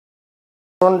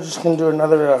I'm just going to do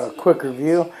another quick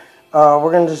review.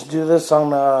 We're going to just do this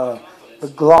on the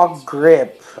Glock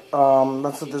grip.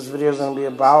 That's what this video is going to be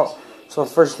about. So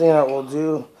first thing that we'll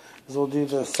do is we'll do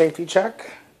the safety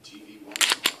check.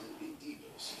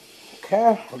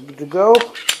 Okay, we're good to go.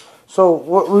 So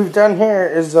what we've done here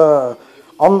is on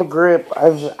the grip,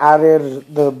 I've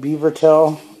added the beaver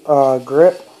tail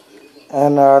grip.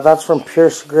 And that's from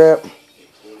Pierce Grip.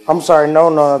 I'm sorry, no,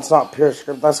 that's not Pierce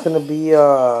Grip. That's going to be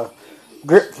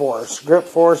Grip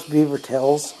Force beaver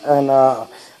tails. And I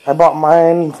bought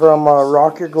mine from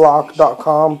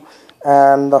rockyourglock.com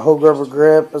and the Hogue Rubber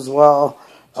Grip as well.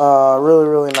 Really,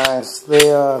 really nice.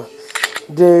 They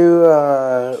do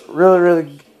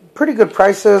really pretty good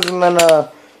prices, and then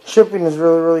shipping is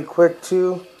really quick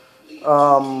too.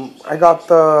 I got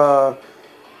the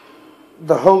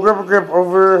Hogue Rubber Grip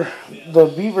over the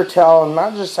beaver tail, and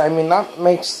that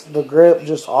makes the grip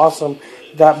just awesome.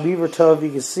 That beaver tail, if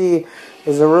you can see,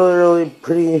 is a really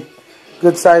pretty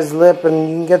good sized lip, and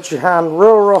you can get your hand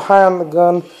real high on the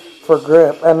gun for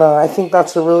grip. And I think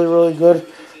that's a really good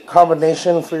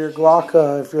combination for your Glock.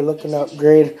 If you're looking to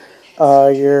upgrade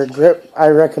your grip, I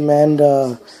recommend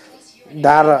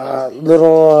that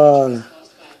little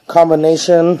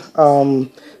combination.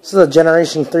 This is a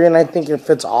Generation 3, and I think it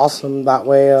fits awesome that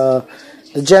way.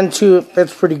 The Gen 2, it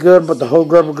fits pretty good, but the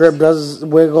Hogue Rubber Grip does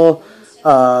wiggle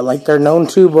like they're known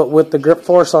to. But with the grip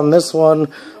force on this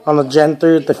one, on the Gen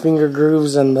 3, with the finger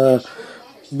grooves and the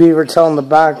beaver tail in the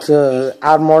back to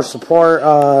add more support,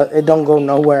 it don't go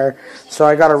nowhere. So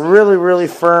I got a really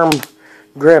firm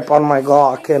grip on my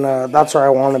Glock, and that's where I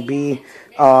want to be.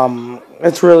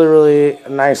 It's really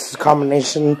nice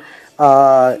combination.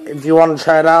 If you want to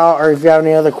try it out, or if you have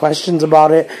any other questions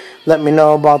about it, let me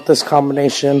know about this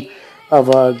combination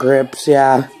of grips.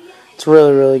 Yeah, it's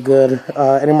really good.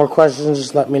 Any more questions,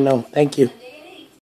 just let me know. Thank you.